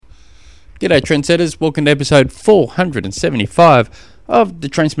G'day trendsetters, welcome to episode 475 of the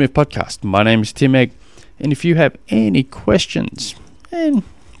Trainsmooth podcast. My name is Tim Egg, and if you have any questions, and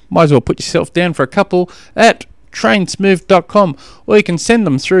might as well put yourself down for a couple at trainsmooth.com, or you can send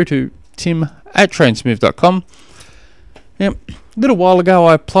them through to tim@trainsmooth.com. Now, a little while ago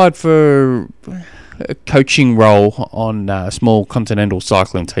I applied for a coaching role on a small continental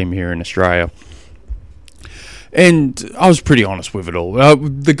cycling team here in Australia. And I was pretty honest with it all.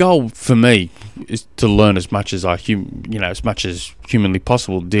 The goal for me is to learn as much as as much as humanly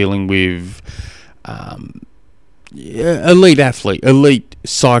possible, dealing with elite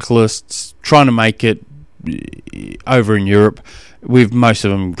cyclists trying to make it over in Europe. With most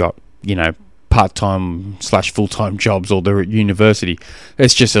of them got part-time / full-time jobs, or they're at university.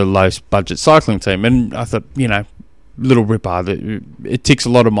 It's just a low-budget cycling team, and I thought, little ripper, that it ticks a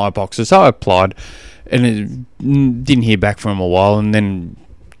lot of my boxes. So I applied. And it didn't hear back from him a while, and then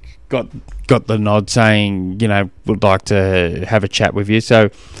got the nod saying, would like to have a chat with you. So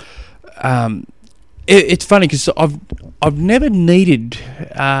it's funny because I've never needed.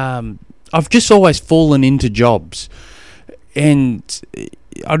 I've just always fallen into jobs, and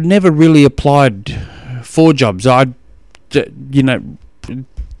I've never really applied for jobs. I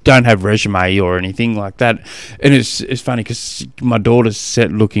don't have resume or anything like that, and it's funny because my daughter's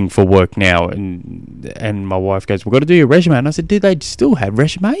looking for work now, and my wife goes, "We've got to do your resume," and I said, "Do they still have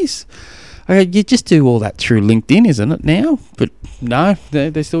resumes?" I go, "You just do all that through LinkedIn, isn't it now?" But no,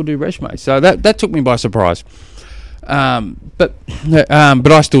 they still do resumes, so that took me by surprise. But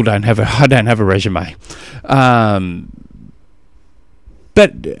I still don't have a resume.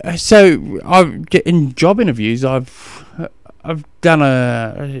 But so in job interviews, I've done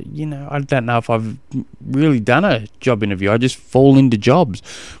I don't know if I've really done a job interview. I just fall into jobs.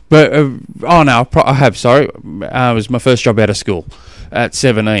 But, I have, sorry. It was my first job out of school at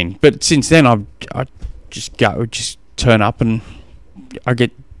 17. But since then, I just turn up and I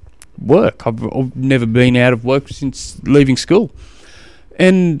get work. I've never been out of work since leaving school.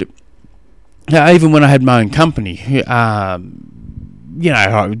 And even when I had my own company, I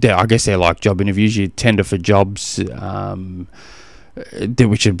guess they're like job interviews. You tender for jobs,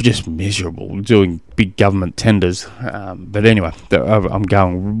 which are just miserable, doing big government tenders. But anyway, I'm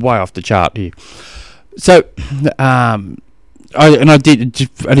going way off the chart here. So, I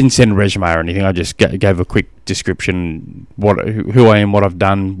didn't send a resume or anything. I just gave a quick description, who I am, what I've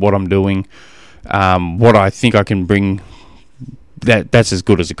done, what I'm doing, what I think I can bring. That's as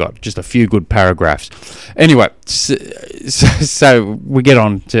good as it got. Just a few good paragraphs. Anyway, so we get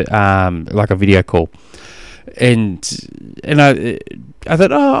on to like a video call, and I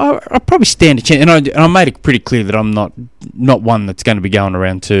thought, I'll probably stand a chance. And I made it pretty clear that I'm not one that's going to be going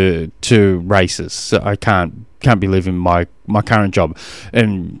around to races. So I can't be leaving my current job,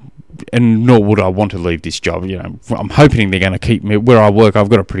 and nor would I want to leave this job. I'm hoping they're going to keep me where I work. I've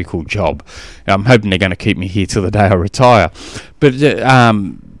got a pretty cool job. I'm hoping they're going to keep me here till the day I retire. But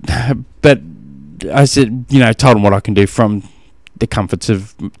I said, told them what I can do from the comforts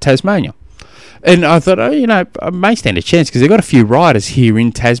of Tasmania. And I thought, I may stand a chance because they've got a few riders here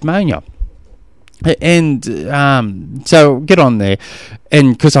in Tasmania. And so get on there.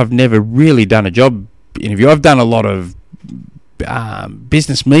 And because I've never really done a job interview, I've done a lot of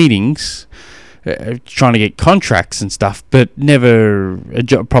business meetings, trying to get contracts and stuff, but never a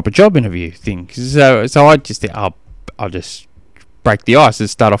proper job interview thing. So I just think I'll just break the ice and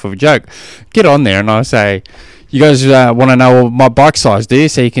start off with a joke. Get on there and I say, "You guys want to know my bike size, do you?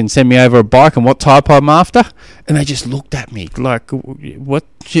 So you can send me over a bike and what type I'm after?" And they just looked at me like, "What?"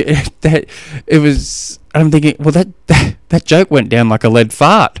 I'm thinking, well, that joke went down like a lead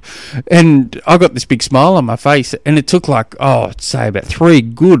fart. And I got this big smile on my face, and it took I'd say about 3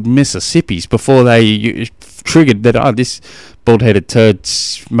 good Mississippis before they triggered that, this bald-headed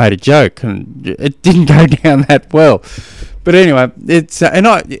turd's made a joke, and it didn't go down that well. But anyway, it's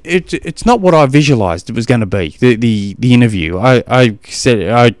not what I visualised it was going to be, the interview. I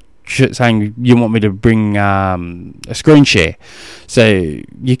said, saying, "You want me to bring a screen share, so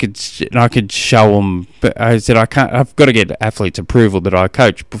I could show them." But I said, "I can't. I've got to get athletes' approval that I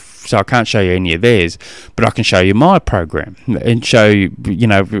coach, so I can't show you any of theirs. But I can show you my program and show you,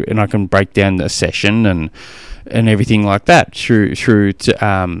 and I can break down the session and everything like that through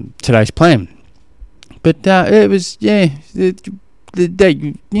today's plan." But it was a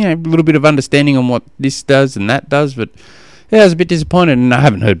little bit of understanding on what this does and that does, but. Yeah, I was a bit disappointed, and I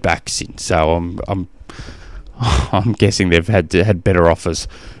haven't heard back since. So I'm guessing they've had better offers.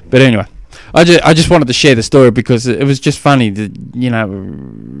 But anyway, I just wanted to share the story because it was just funny that,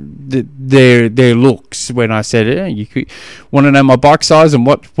 their looks when I said, you want to know my bike size and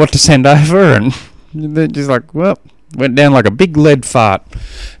what to send over, and they're just like, well, went down like a big lead fart.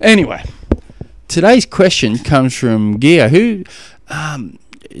 Anyway, today's question comes from Gia, who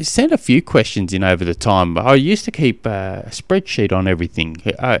sent a few questions in over the time. I used to keep a spreadsheet on everything,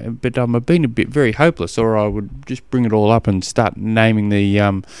 but I've been a bit very hopeless, or I would just bring it all up and start naming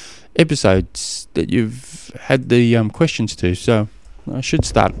the episodes that you've had the questions to. So I should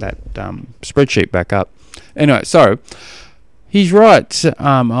start that spreadsheet back up. Anyway, so he's right.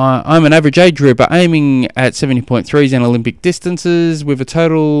 I'm an average age grouper aiming at 70.3s and Olympic distances with a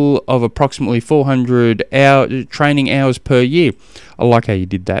total of approximately 400 training hours per year. I like how you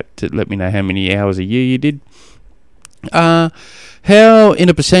did that to let me know how many hours a year you did. How, in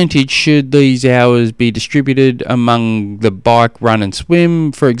a percentage, should these hours be distributed among the bike, run and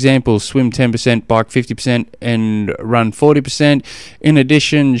swim? For example, swim 10%, bike 50% and run 40%. In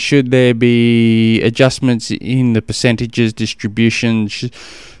addition, should there be adjustments in the percentages distribution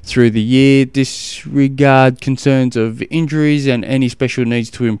through the year? Disregard concerns of injuries and any special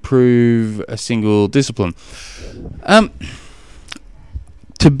needs to improve a single discipline.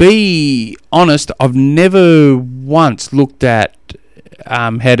 To be honest, I've never once looked at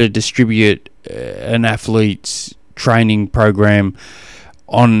how to distribute an athlete's training program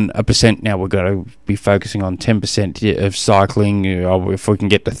on a percent. Now we're going to be focusing on 10% of cycling. If we can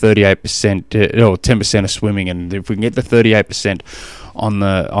get to 38%, or 10% of swimming, and if we can get to 38%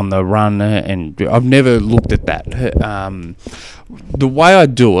 on the run, and I've never looked at that. The way I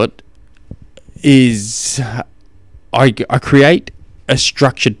do it is I create a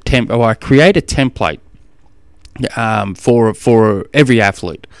structured I create a template for every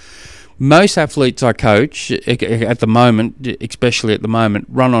athlete. Most athletes I coach at the moment, especially at the moment,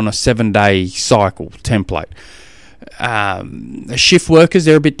 run on a 7-day cycle template. Shift workers,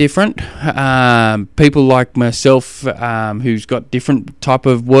 they're a bit different. People like myself, who's got different type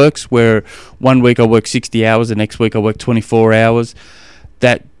of works, where one week I work 60 hours, the next week I work 24 hours.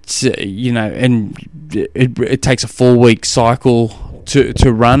 That's and it takes a 4-week cycle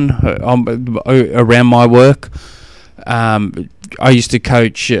to run around my work. I used to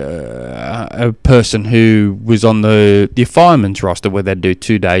coach a person who was on the fireman's roster, where they'd do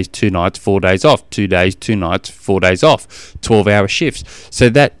 2 days, 2 nights, 4 days off, 2 days, 2 nights, 4 days off, 12-hour shifts. So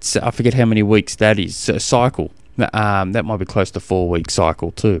that's, I forget how many weeks that is, a cycle. That might be close to 4-week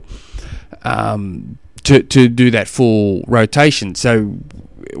cycle too. To do that full rotation. So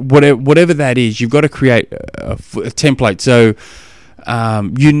whatever that is, you've got to create a template. So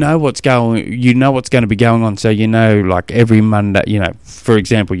what's going to be going on. So like every Monday, for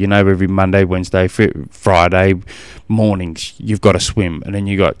example, every Monday, Wednesday, Friday mornings you've got to swim, and then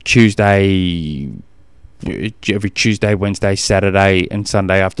you got every Tuesday, Wednesday, Saturday and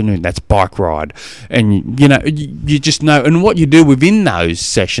Sunday afternoon, that's bike ride. And you just know, and what you do within those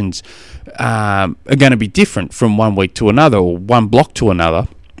sessions are going to be different from one week to another, or one block to another.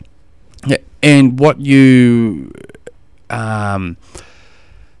 And what you and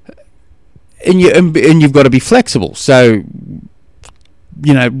you've got to be flexible. So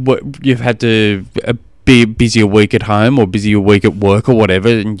what you've had to be busy a week at home or busy a week at work or whatever,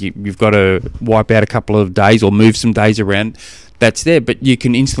 and you've got to wipe out a couple of days or move some days around. That's there, but you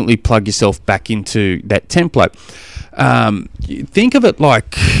can instantly plug yourself back into that template. Think of it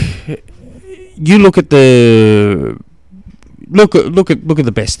like you look at the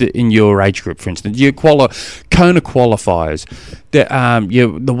best in your age group. For instance, your Kona qualifiers,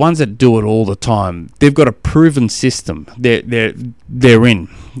 the ones that do it all the time, they've got a proven system. They're in.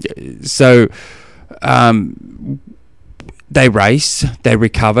 So they race, they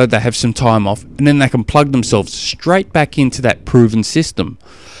recover, they have some time off, and then they can plug themselves straight back into that proven system,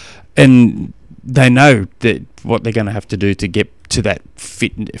 and they know that what they're going to have to do to get to that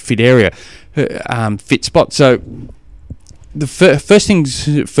fit area, fit spot. So the first things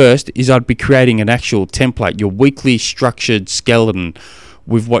first is I'd be creating an actual template, your weekly structured skeleton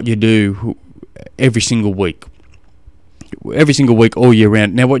with what you do every single week all year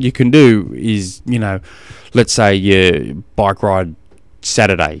round. Now what you can do is, let's say your bike ride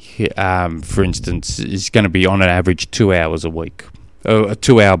Saturday, for instance, is going to be on an average 2 hours a week, a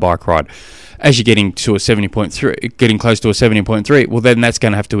 2-hour bike ride. As you're getting to close to a 70.3, well then that's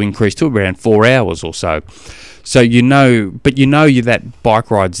going to have to increase to around 4 hours or so. So that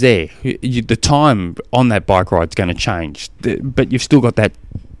bike ride's there. The time on that bike ride's going to change, but you've still got that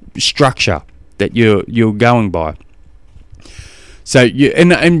structure that you're going by. So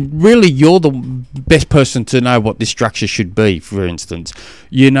and really, you're the best person to know what this structure should be. For instance,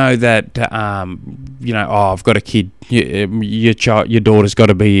 you know that I've got a kid. Your daughter's got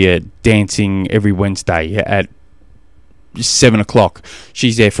to be dancing every Wednesday at 7:00.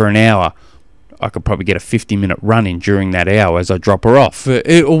 She's there for an hour. I could probably get a 50-minute run in during that hour as I drop her off,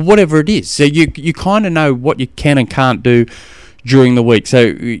 or whatever it is. So you kind of know what you can and can't do during the week.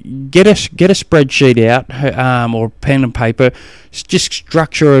 So get a spreadsheet out, or pen and paper. Just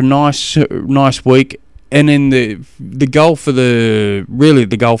structure a nice week, and then the goal for the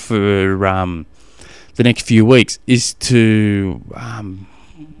next few weeks is to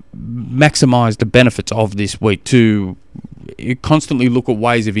maximize the benefits of this week. To constantly look at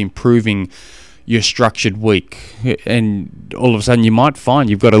ways of improving your structured week, and all of a sudden you might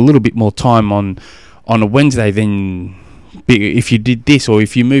find you've got a little bit more time on a Wednesday than if you did this, or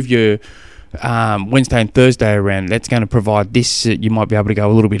if you move your Wednesday and Thursday around. That's going to provide this. You might be able to go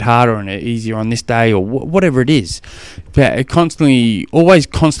a little bit harder and easier on this day, or whatever it is. But always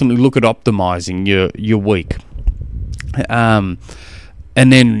constantly look at optimizing your week, and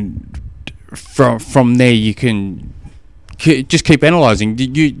then from there you can just keep analysing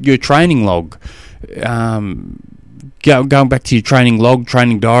your training log. Going back to your training log,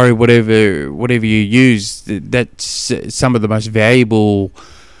 training diary, whatever you use, that's some of the most valuable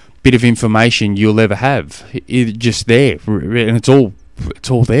bit of information you'll ever have. It's just there, and it's all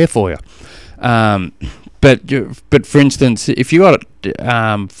there for you. But for instance, if you got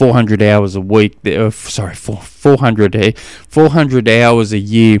 400 hours a week, 400 hours a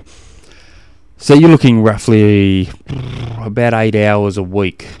year. So you're looking roughly about 8 hours a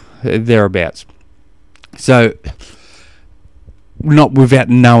week, thereabouts. So, not without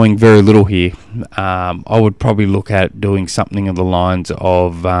knowing very little here, I would probably look at doing something of the lines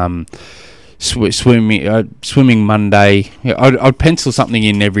of swimming Monday. I'd pencil something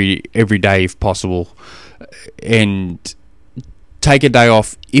in every day if possible, and take a day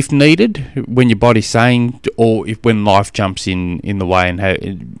off if needed when your body's saying, or when life jumps in the way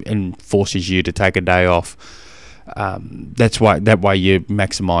and forces you to take a day off. That way you're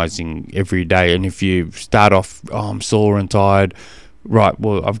maximising every day. And if you start off, I'm sore and tired, right?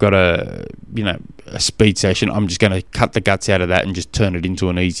 Well, I've got a speed session. I'm just going to cut the guts out of that and just turn it into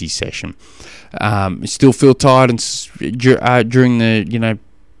an easy session. Still feel tired and during the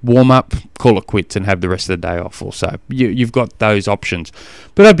warm up, call it quits and have the rest of the day off. Also, you've got those options.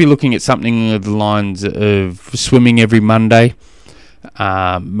 But I'd be looking at something of the lines of swimming every Monday,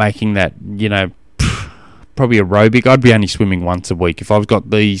 making that probably aerobic. I'd be only swimming once a week if I've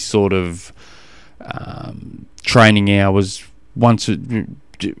got these sort of training hours once. And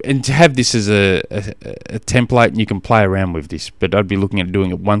to have this as a template, and you can play around with this, but I'd be looking at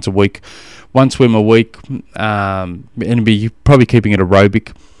doing it once a week, one swim a week, and be probably keeping it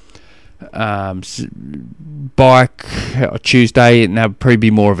aerobic. Bike Tuesday, and that would probably be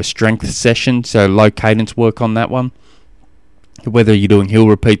more of a strength session, so low cadence work on that one. Whether you're doing hill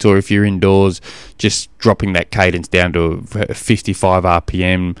repeats or if you're indoors, just dropping that cadence down to 55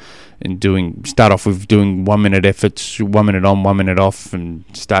 RPM and start off with doing 1 minute efforts, 1 minute on, 1 minute off, and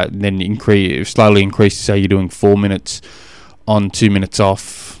then slowly increase. So you're doing 4 minutes on, 2 minutes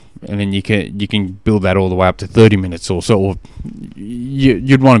off, and then you can build that all the way up to 30 minutes or so. Or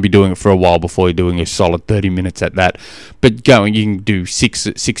you'd want to be doing it for a while before you're doing a solid 30 minutes at that. But you can do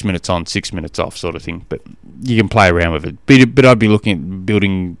 6 minutes on, 6 minutes off sort of thing. But you can play around with it. But I'd be looking at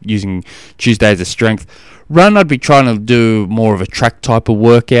using Tuesday as a strength. Run, I'd be trying to do more of a track type of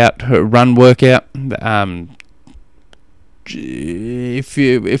run workout.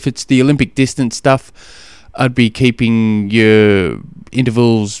 If it's the Olympic distance stuff, I'd be keeping your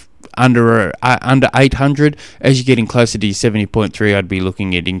intervals under 800. As you're getting closer to your 70.3, I'd be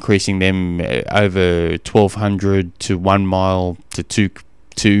looking at increasing them over 1200 to 1 mile to 2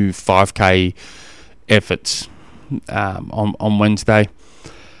 5k efforts on Wednesday.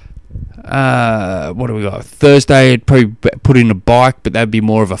 What do we got? Thursday, I'd probably put in a bike, but that'd be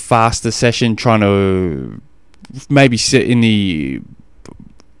more of a faster session, trying to maybe sit in the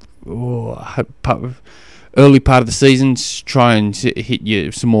early part of the season, try and hit you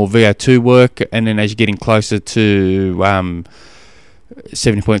some more VO2 work, and then as you're getting closer to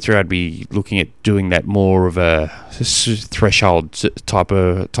 70.3, I'd be looking at doing that more of a threshold type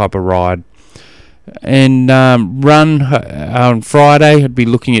of ride. And run on Friday, I'd be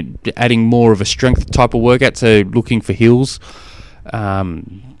looking at adding more of a strength type of workout, so looking for hills.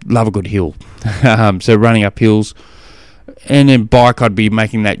 Love a good hill. So running up hills. And then bike, I'd be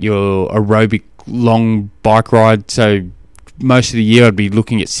making that your aerobic long bike ride. So most of the year I'd be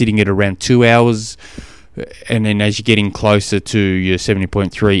looking at sitting at around 2 hours and then as you're getting closer to your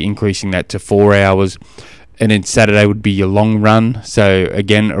 70.3, increasing that to 4 hours. And then Saturday would be your long run. So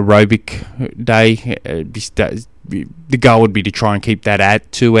again, aerobic day. The goal would be to try and keep that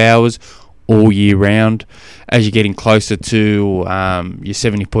at 2 hours all year round. As you're getting closer to your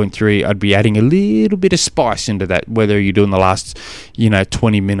 70.3, I'd be adding a little bit of spice into that, whether you're doing the last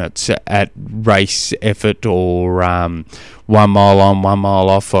 20 minutes at race effort or 1 mile on, 1 mile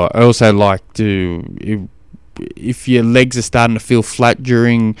off. I also like to, if your legs are starting to feel flat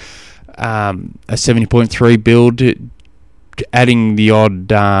during a 70.3 build, adding the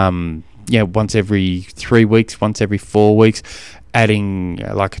odd once every 3 weeks, once every 4 weeks, adding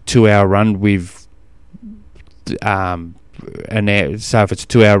like a 2 hour run with an hour. So if it's a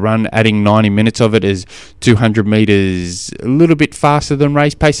 2 hour run, adding 90 minutes of it is 200 meters, a little bit faster than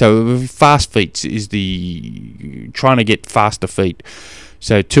race pace. So fast feet is trying to get faster feet.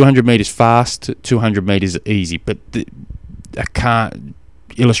 So 200 meters fast, 200 meters easy. But I can't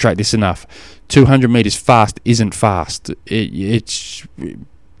illustrate this enough. 200 meters fast isn't fast. It's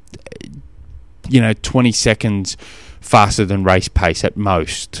 20 seconds faster than race pace at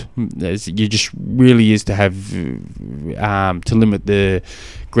most. You just really is to have to limit the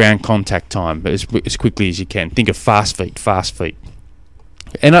ground contact time as quickly as you can. Think of fast feet.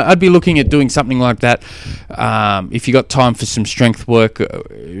 And I'd be looking at doing something like that. If you got time for some strength work,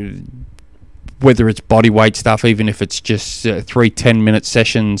 whether it's body weight stuff, even if it's just 3 10-minute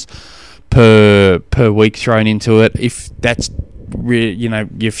sessions per week thrown into it. If that's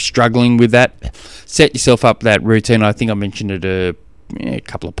you're struggling with that, set yourself up that routine. I think I mentioned it a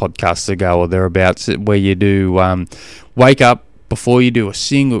couple of podcasts ago or thereabouts, where you do wake up before you do a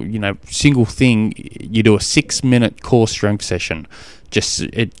single thing. You do a 6-minute core strength session.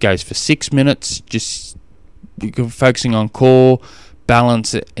 It goes for 6 minutes. Just focusing on core,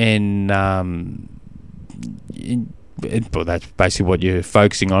 balance, and well, that's basically what you're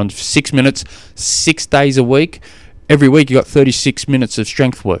focusing on. 6 minutes, 6 days a week. Every week you got 36 minutes of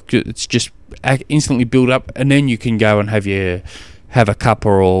strength work. It's just instantly build up, and then you can go and have a cuppa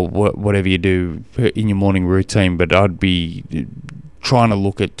or whatever you do in your morning routine. But I'd be trying to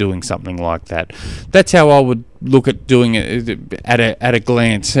look at doing something like that. That's how I would look at doing it at a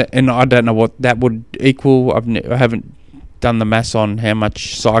glance, and I don't know what that would equal. I haven't done the maths on how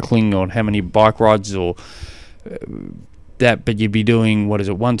much cycling or how many bike rides or that, but you'd be doing,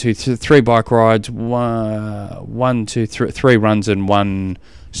 1, 2, 3 bike rides, 1, 2, 3 runs and 1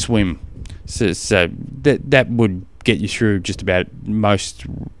 swim. So that would get you through just about most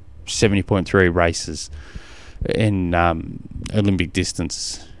 70.3 races in Olympic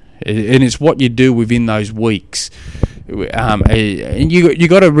distance. And it's what you do within those weeks. And you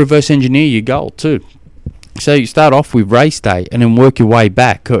got to reverse engineer your goal too. So you start off with race day and then work your way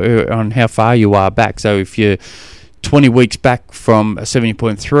back on how far you are back. So if you're 20 weeks back from a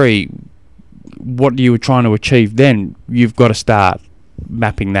 70.3, what you were trying to achieve then, you've got to start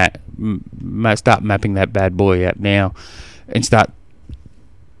mapping that bad boy out now, and start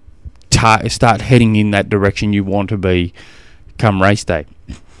heading in that direction you want to be come race day.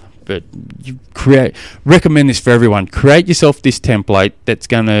 But you recommend this for everyone. Create yourself this template that's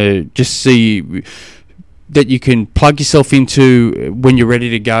going to just see that you can plug yourself into when you're ready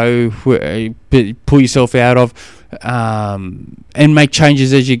to go, pull yourself out of, and make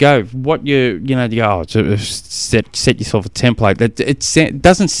changes as you go. What you go, set yourself a template. It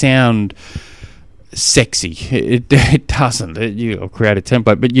doesn't sound sexy. It doesn't. You create a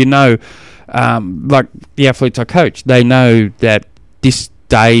template, but like the athletes I coach, they know that this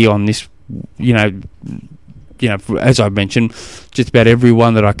day on this, as I mentioned, just about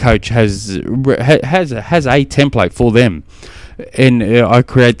everyone that I coach has a template for them, and I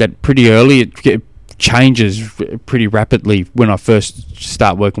create that pretty early. It changes pretty rapidly when I first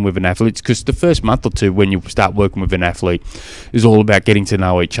start working with an athlete, because the first month or two when you start working with an athlete is all about getting to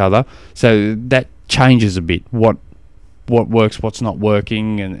know each other. So that changes a bit. What works, what's not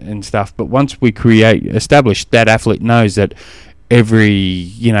working, and stuff. But once we establish that athlete knows that I've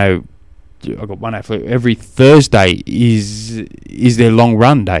got one athlete, every Thursday is their long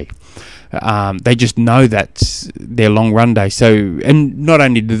run day. They just know that's their long run day. So, and not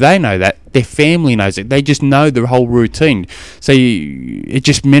only do they know that, their family knows it. They just know the whole routine. So it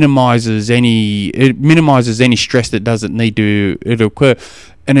just minimises any stress that doesn't need to occur.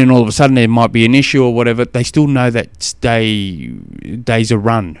 And then all of a sudden there might be an issue or whatever. They still know that day's a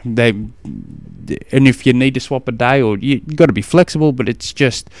run. And if you need to swap a day, or you got to be flexible, but it's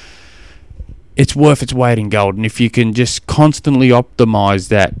worth its weight in gold. And if you can just constantly optimize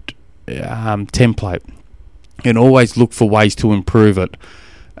that template and always look for ways to improve it,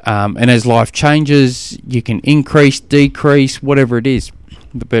 And as life changes, you can increase, decrease, whatever it is.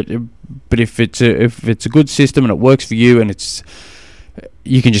 But if it's a good system and it works for you, and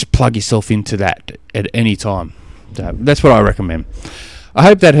you can just plug yourself into that at any time. So that's what I recommend. I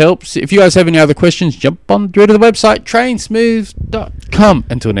hope that helps. If you guys have any other questions, jump on through to the website trainsmooth.com.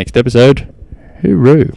 Until next episode, hooroo.